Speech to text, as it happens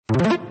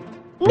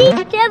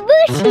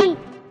Mitsubishi,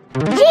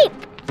 Jeep,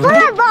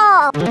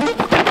 Volvo.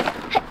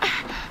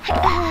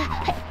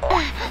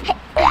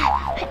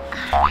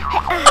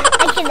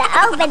 I can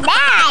open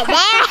that.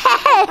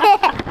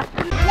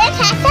 Let's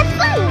have some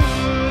fun.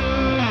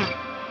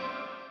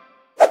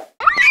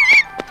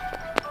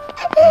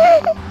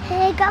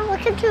 Hey guys,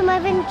 welcome to my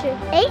adventure.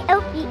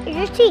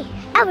 ALBERT.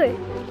 Albert,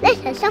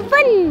 let's have some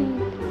fun.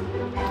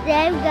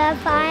 Today we're gonna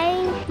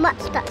find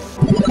monsters.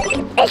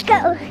 Let's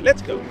go.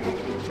 Let's go.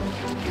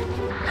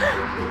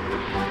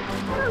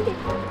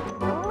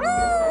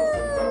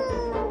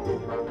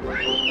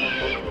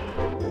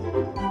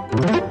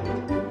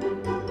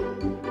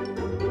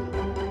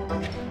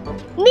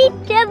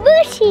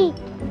 Mitsubishi.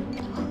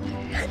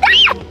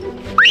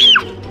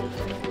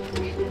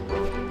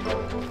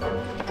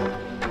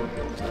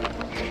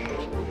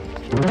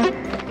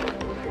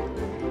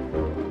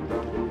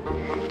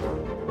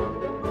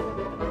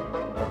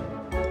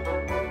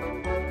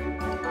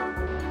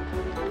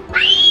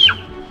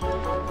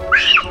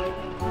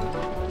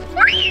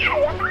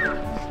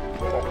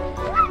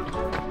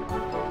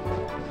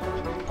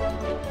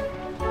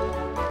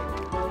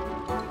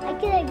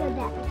 I go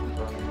that way.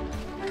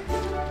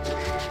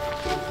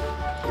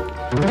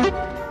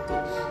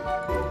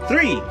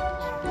 Three.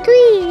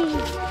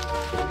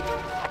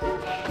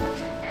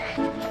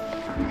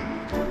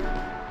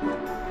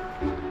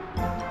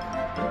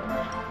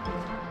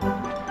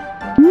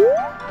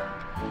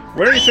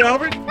 Where is it,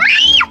 Albert?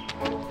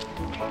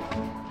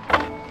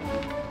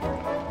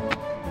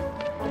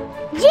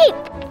 Jeep.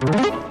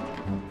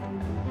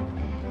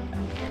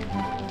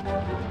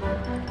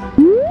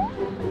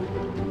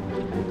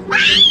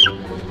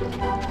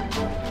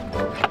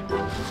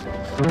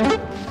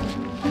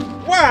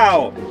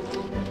 Wow!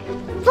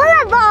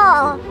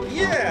 Volvo.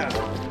 Yeah!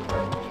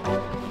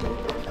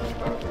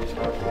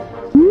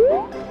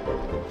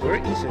 Where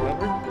is it,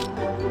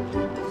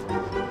 Albert?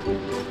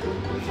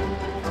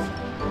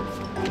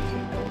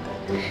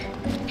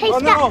 Hey, Oh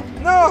stop.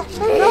 no!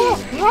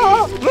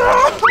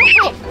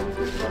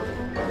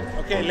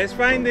 Okay, let's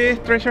find the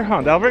treasure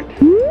hunt, Albert.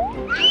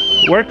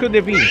 Where could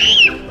it be?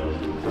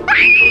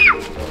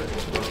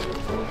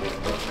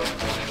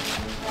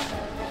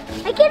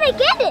 I get it.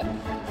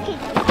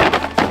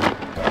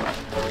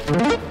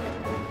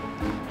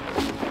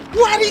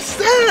 What is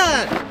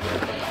that?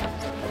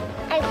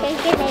 I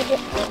can't get it.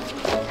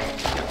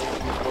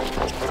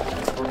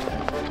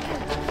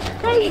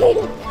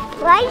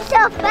 Why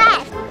so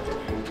fast?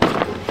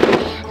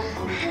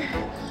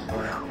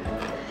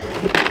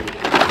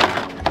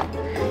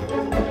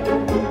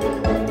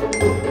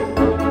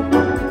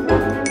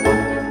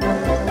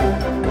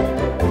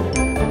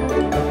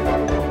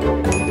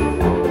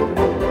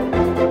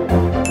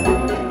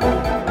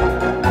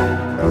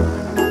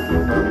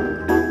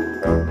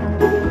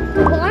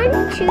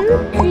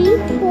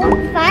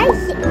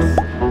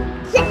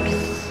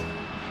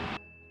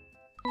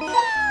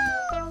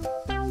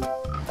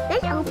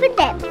 Let's open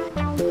them.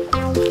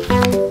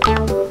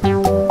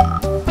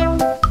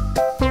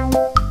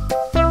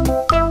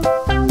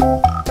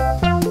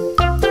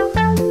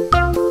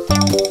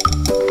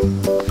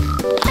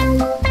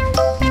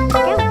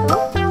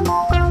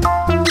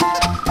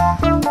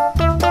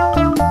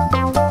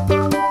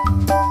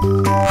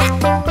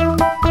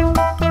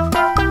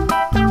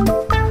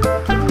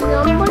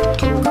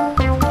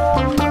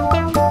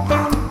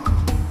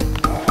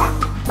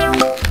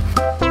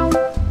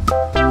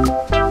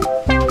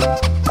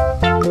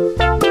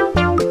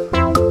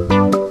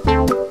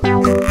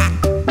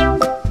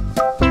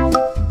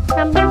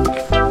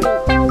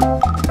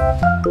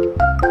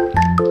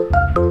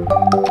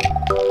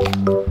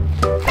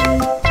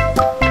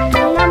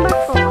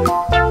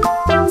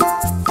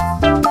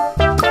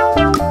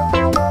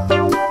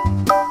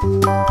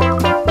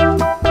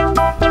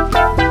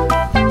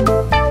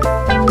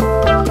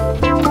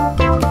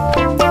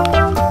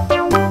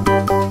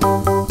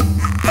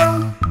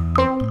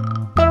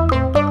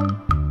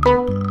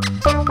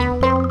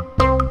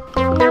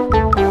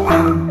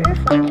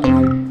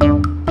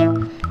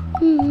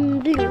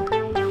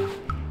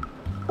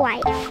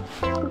 White,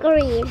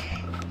 green,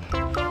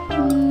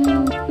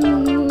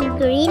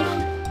 green,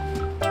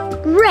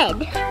 red.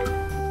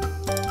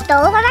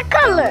 Those are the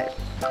colors.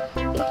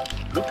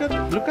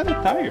 Look at the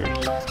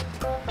tires.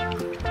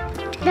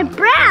 They're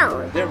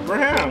brown. They're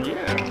brown,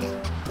 yeah.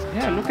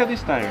 Yeah, look at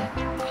this tire.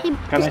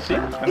 Can I see?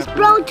 It's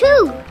brown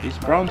too. It's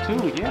brown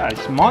too, yeah.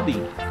 It's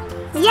muddy.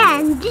 Yeah,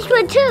 and this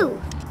one too.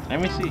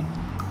 Let me see.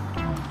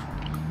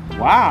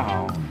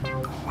 Wow.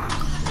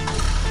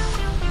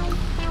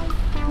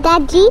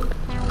 That Jeep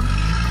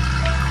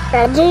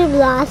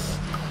lost.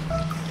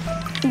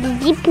 The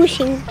Jeep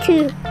pushing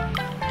too.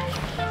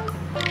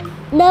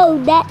 No,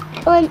 that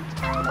one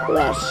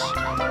crushed.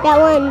 That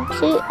one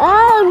too.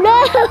 Oh no!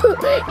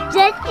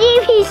 That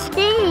Jeep is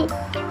staying.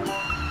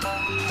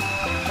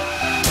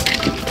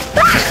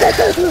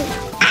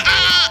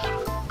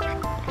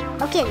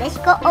 Okay, let's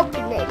go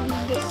open this.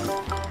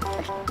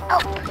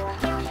 Open.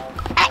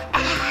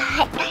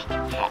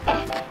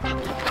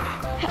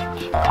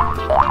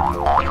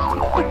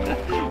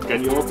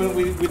 Can you open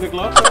with the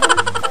gloves?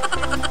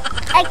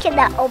 I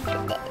cannot open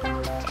it.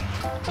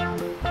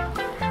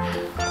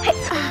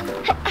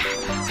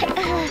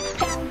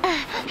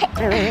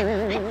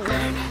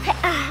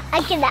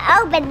 I cannot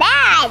open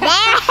that.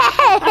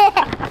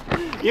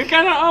 You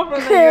cannot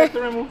open it. You have to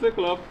remove the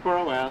glove for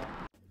a while.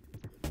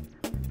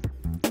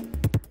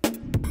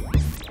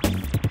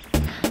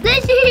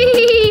 Let's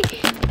see.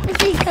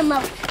 Let's see come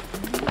up.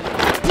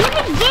 You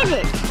can get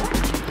it.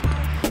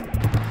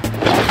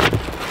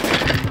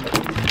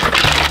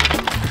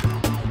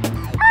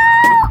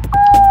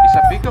 It's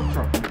a pickup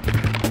truck.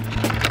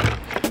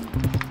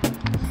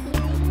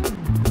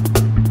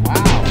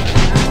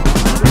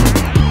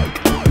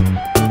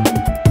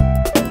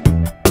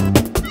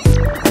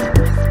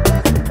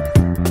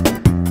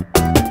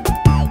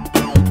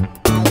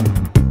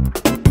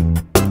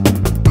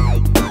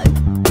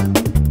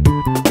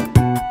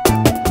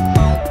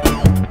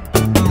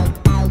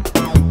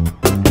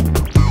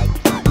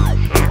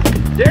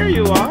 There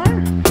you are.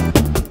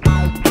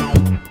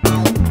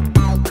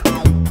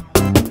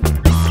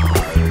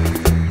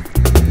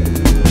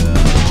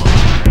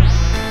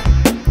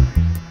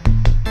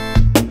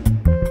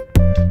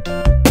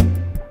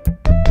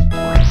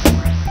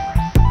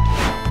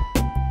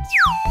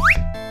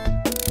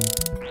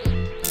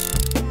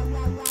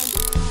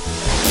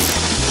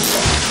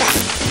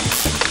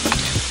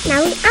 Now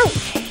we're out.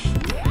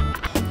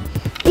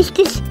 It's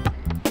just...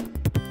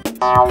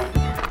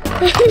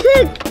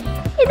 Look,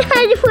 it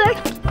hardly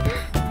works.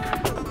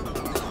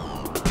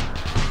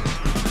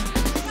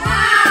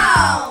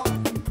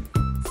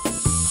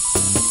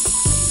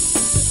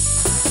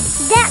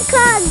 That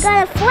car got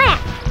a flat.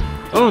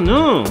 Oh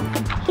no.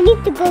 You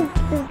need to go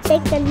to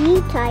take a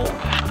new tire.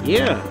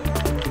 Yeah.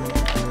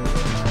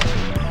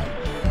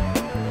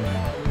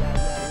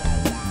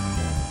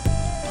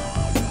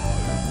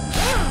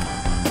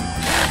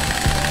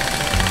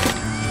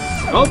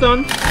 All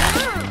done.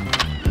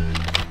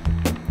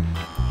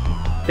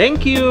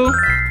 Thank you.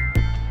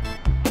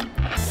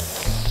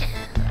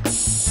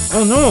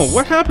 Oh no,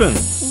 what happened?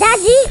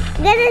 Daddy,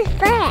 got a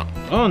flat.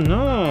 Oh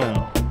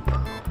no.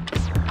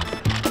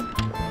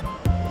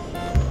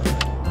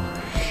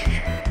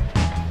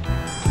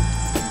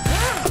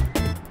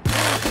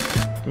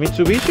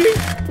 Mitsubishi?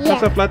 Yeah.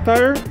 Has a flat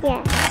tire?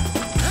 Yeah.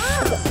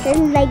 Just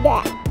like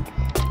that.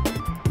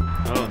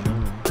 Oh no.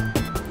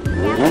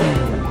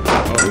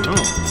 Oh no.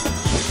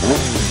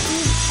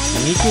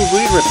 Need to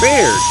be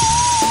repaired.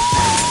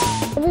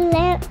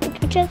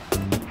 The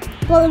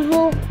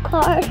Volvo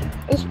car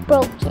is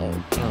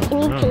broken.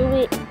 Oh, I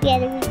need to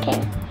get it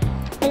repaired.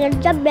 I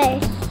got the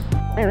best.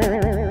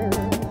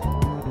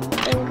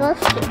 And go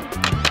see.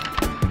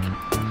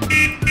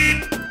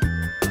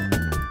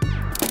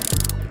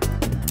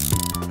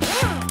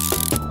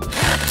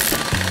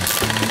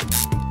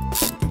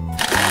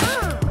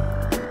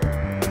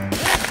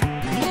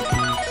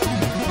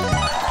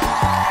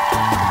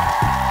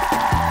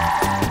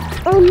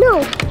 Oh no,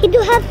 he do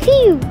have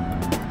few.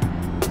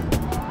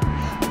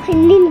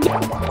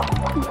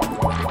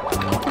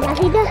 Now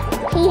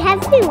he has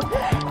few.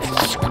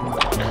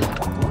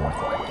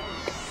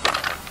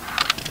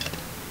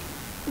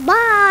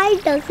 Bye,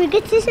 don't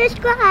forget to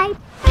subscribe.